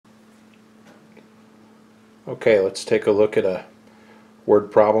Okay, let's take a look at a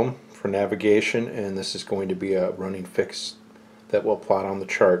word problem for navigation, and this is going to be a running fix that we'll plot on the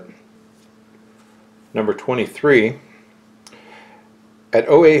chart. Number 23. At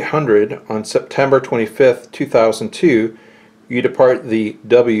 0800 on September 25th, 2002, you depart the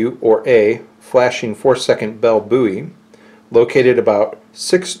W or A flashing 4-second bell buoy located about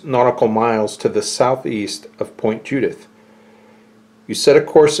 6 nautical miles to the southeast of Point Judith. You set a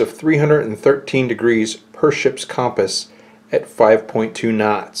course of 313 degrees per ship's compass at 5.2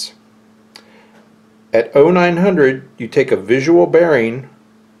 knots. At 0900, you take a visual bearing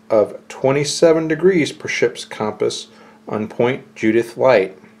of 27 degrees per ship's compass on Point Judith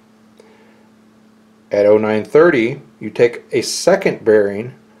Light. At 0930, you take a second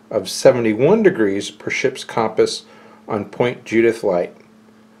bearing of 71 degrees per ship's compass on Point Judith Light.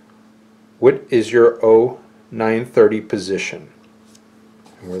 What is your 0930 position?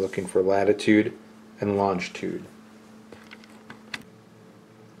 And we're looking for latitude and longitude.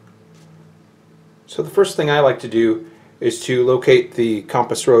 So the first thing I like to do is to locate the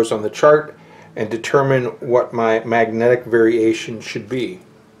compass rose on the chart and determine what my magnetic variation should be.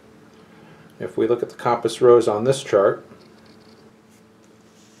 If we look at the compass rose on this chart,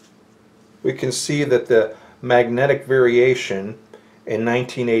 we can see that the magnetic variation in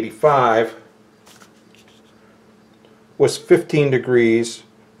 1985 was 15 degrees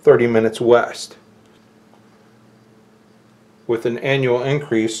 30 minutes west, with an annual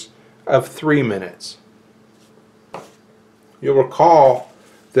increase of 3 minutes. You'll recall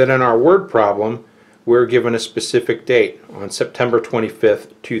that in our word problem we're given a specific date on September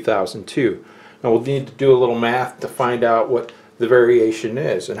 25th, 2002. Now we'll need to do a little math to find out what the variation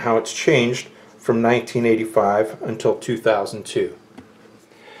is and how it's changed from 1985 until 2002.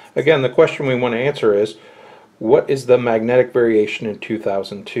 Again, the question we want to answer is, what is the magnetic variation in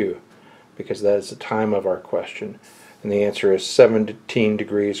 2002? Because that is the time of our question. And the answer is 17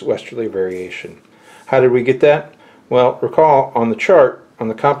 degrees westerly variation. How did we get that? Well, recall on the chart, on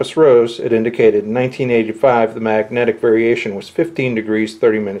the compass rose, it indicated in 1985 the magnetic variation was 15 degrees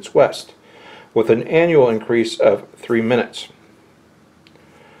 30 minutes west, with an annual increase of 3 minutes.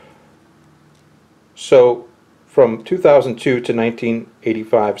 So from 2002 to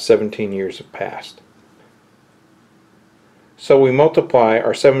 1985, 17 years have passed. So we multiply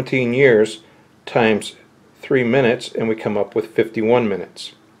our 17 years times 3 minutes and we come up with 51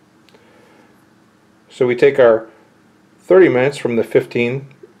 minutes. So we take our 30 minutes from the 15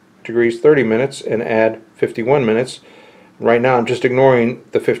 degrees 30 minutes and add 51 minutes. Right now I'm just ignoring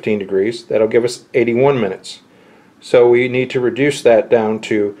the 15 degrees. That'll give us 81 minutes. So we need to reduce that down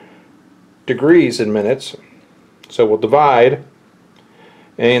to degrees in minutes. So we'll divide,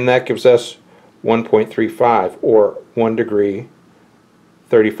 and that gives us 1.35, or 1 degree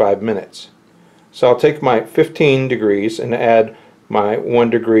 35 minutes. So I'll take my 15 degrees and add my 1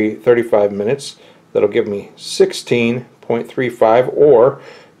 degree 35 minutes. That'll give me 16.35, or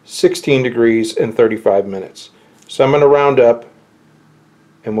 16 degrees and 35 minutes. So I'm going to round up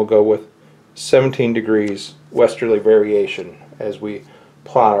and we'll go with 17 degrees westerly variation as we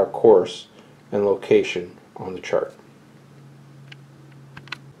plot our course and location on the chart.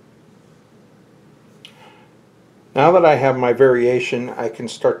 Now that I have my variation, I can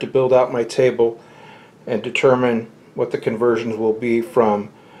start to build out my table and determine what the conversions will be from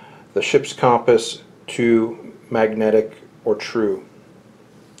the ship's compass to magnetic or true.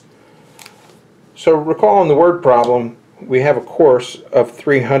 So recall in the word problem we have a course of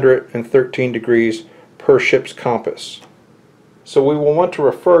 313 degrees per ship's compass. So we will want to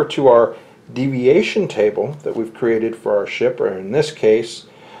refer to our deviation table that we've created for our ship, or in this case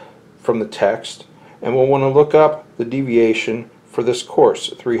from the text, and we'll want to look up the deviation for this course,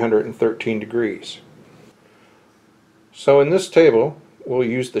 313 degrees. So in this table we'll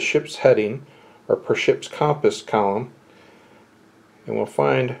use the ship's heading, or per ship's compass column, and we'll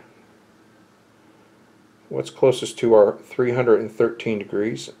find what's closest to our 313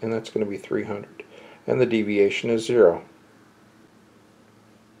 degrees, and that's going to be 300, and the deviation is 0.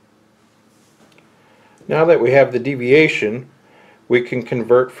 Now that we have the deviation, we can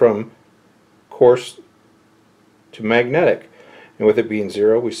convert from course to magnetic, and with it being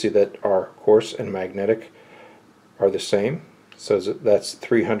 0 we see that our course and magnetic are the same, so that's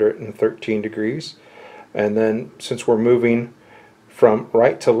 313 degrees. And then since we're moving from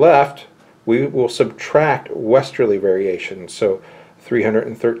right to left, we will subtract westerly variation, so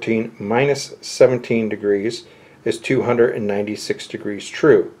 313 minus 17 degrees is 296 degrees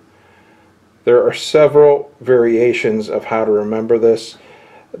true. There are several variations of how to remember this.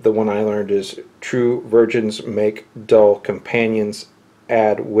 The one I learned is true virgins make dull companions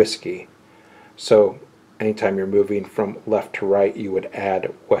add whiskey. So anytime you're moving from left to right, you would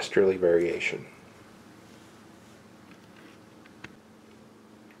add westerly variation.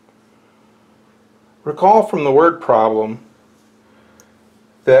 Recall from the word problem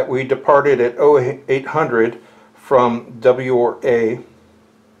that we departed at 0800 from W or A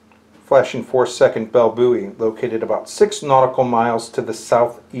flashing 4-second bell buoy located about 6 nautical miles to the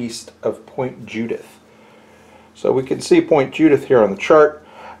southeast of Point Judith. So we can see Point Judith here on the chart.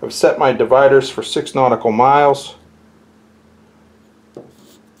 I've set my dividers for 6 nautical miles,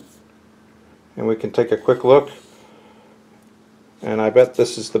 and we can take a quick look, and I bet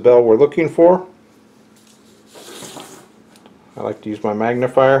this is the bell we're looking for. I like to use my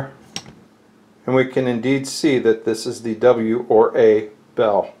magnifier, and we can indeed see that this is the W or A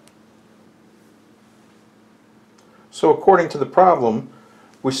bell. So according to the problem,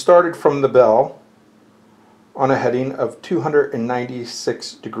 we started from the bell on a heading of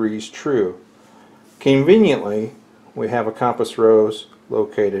 296 degrees true. Conveniently, we have a compass rose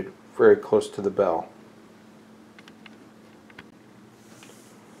located very close to the bell.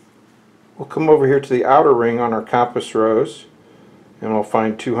 We'll come over here to the outer ring on our compass rose, and we'll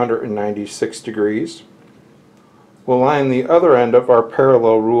find 296 degrees. We'll line the other end of our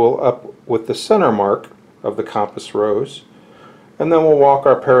parallel rule up with the center mark of the compass rose, and then we'll walk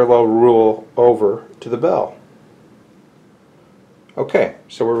our parallel rule over to the bell. Okay,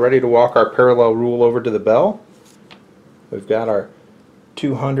 so we're ready to walk our parallel rule over to the bell. We've got our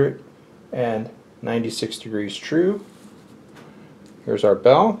 296 degrees true. Here's our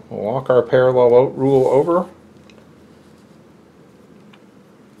bell. We'll walk our parallel rule over,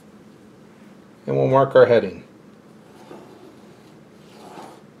 and we'll mark our heading.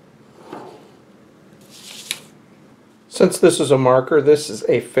 Since this is a marker, this is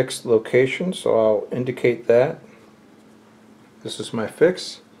a fixed location, so I'll indicate that. This is my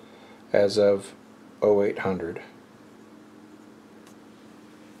fix as of 0800.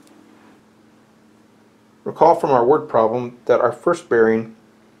 Recall from our word problem that our first bearing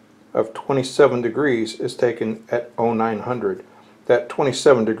of 27 degrees is taken at 0900. That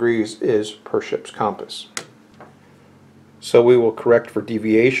 27 degrees is per ship's compass. So we will correct for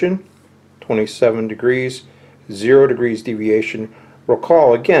deviation, 27 degrees, 0 degrees deviation.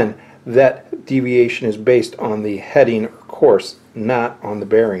 Recall again that deviation is based on the heading or course, not on the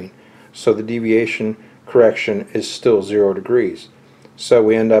bearing. So the deviation correction is still 0 degrees. So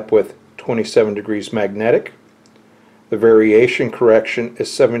we end up with 27 degrees magnetic. The variation correction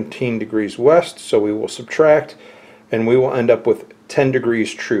is 17 degrees west, so we will subtract, and we will end up with 10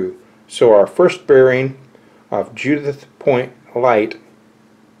 degrees true. So our first bearing of Judith Point Light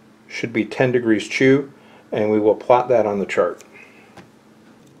should be 10 degrees true, and we will plot that on the chart.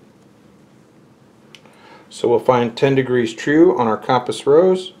 So we'll find 10 degrees true on our compass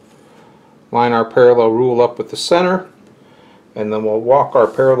rose, line our parallel rule up with the center, and then we'll walk our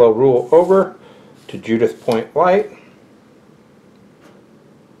parallel rule over to Judith Point Light,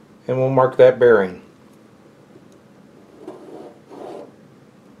 and we'll mark that bearing.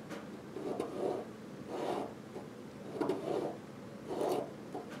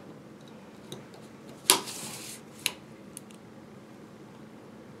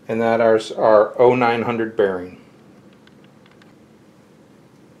 And that is our 0900 bearing.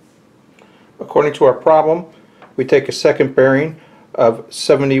 According to our problem, we take a second bearing of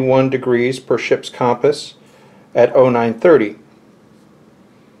 71 degrees per ship's compass at 0930.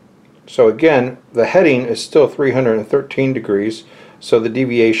 So again, the heading is still 313 degrees, so the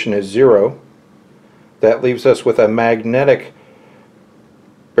deviation is 0. That leaves us with a magnetic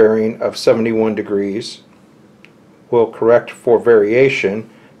bearing of 71 degrees. We'll correct for variation,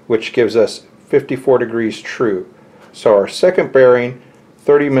 which gives us 54 degrees true. So our second bearing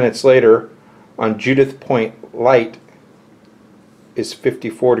 30 minutes later on Judith Point Light is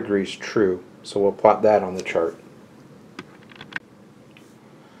 54 degrees true. So we'll plot that on the chart.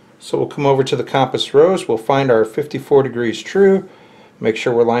 So we'll come over to the compass rose, we'll find our 54 degrees true, make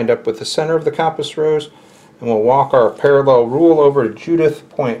sure we're lined up with the center of the compass rose, and we'll walk our parallel rule over to Judith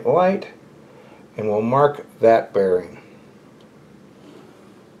Point Light, and we'll mark that bearing.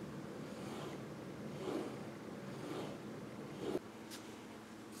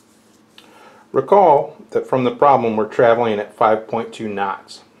 Recall that from the problem we're traveling at 5.2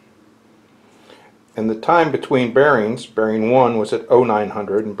 knots. And the time between bearings, bearing 1 was at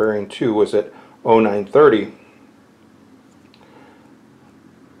 0900 and bearing 2 was at 0930.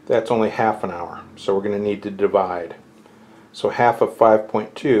 That's only half an hour, so we're going to need to divide. So half of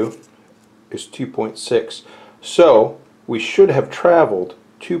 5.2 is 2.6. So we should have traveled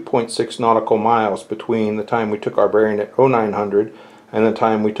 2.6 nautical miles between the time we took our bearing at 0900 and the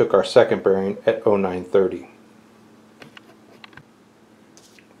time we took our second bearing at 0930.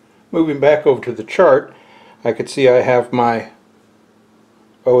 Moving back over to the chart, I could see I have my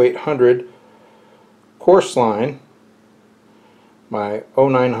 0800 course line, my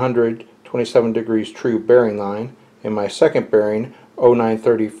 0900 27 degrees true bearing line, and my second bearing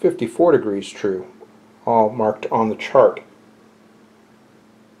 0930 54 degrees true, all marked on the chart.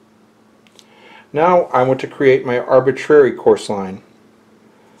 Now I want to create my arbitrary course line.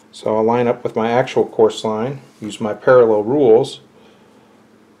 So I'll line up with my actual course line, use my parallel rules,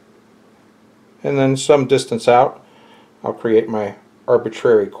 and then some distance out I'll create my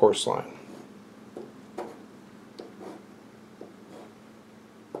arbitrary course line.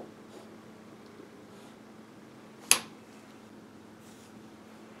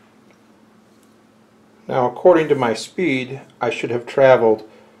 Now, according to my speed, I should have traveled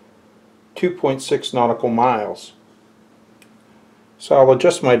 2.6 nautical miles. So I'll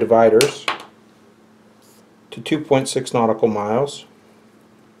adjust my dividers to 2.6 nautical miles.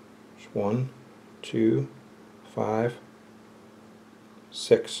 1, 2, 5,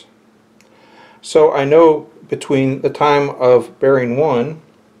 6. So I know between the time of bearing 1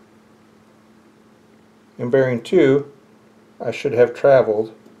 and bearing 2, I should have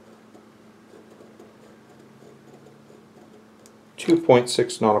traveled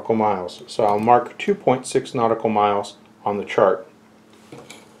 2.6 nautical miles. So I'll mark 2.6 nautical miles on the chart.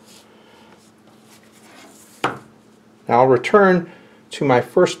 Now I'll return to my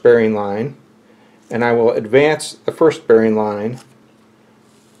first bearing line, and I will advance the first bearing line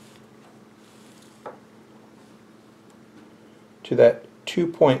to that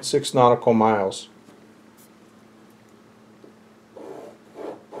 2.6 nautical miles.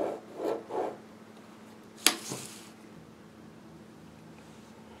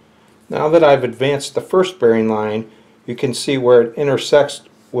 Now that I've advanced the first bearing line, you can see where it intersects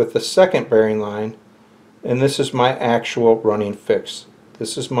with the second bearing line, and this is my actual running fix.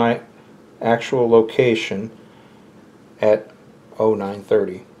 This is my actual location at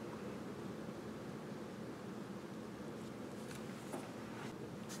 0930.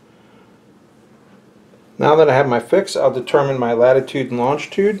 Now that I have my fix, I'll determine my latitude and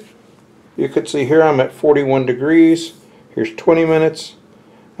longitude. You could see here I'm at 41 degrees. Here's 20 minutes.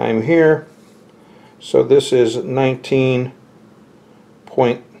 I'm here. So this is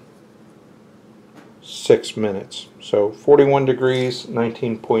 19.6 minutes. So 41 degrees,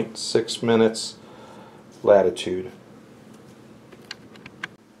 19.6 minutes latitude.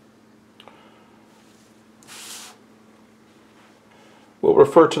 We'll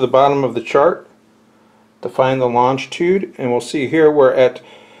refer to the bottom of the chart to find the longitude, and we'll see here we're at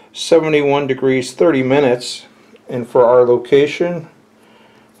 71 degrees 30 minutes, and for our location,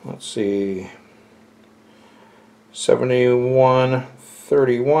 let's see, 71,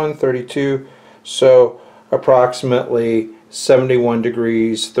 31, 32, so approximately 71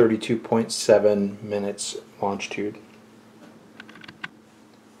 degrees 32.7 minutes longitude.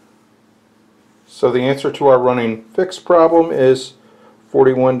 So the answer to our running fix problem is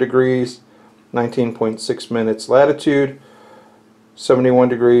 41 degrees 19.6 minutes latitude, 71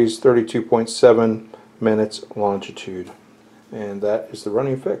 degrees 32.7 minutes longitude. And that is the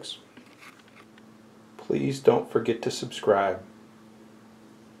running fix. Please don't forget to subscribe.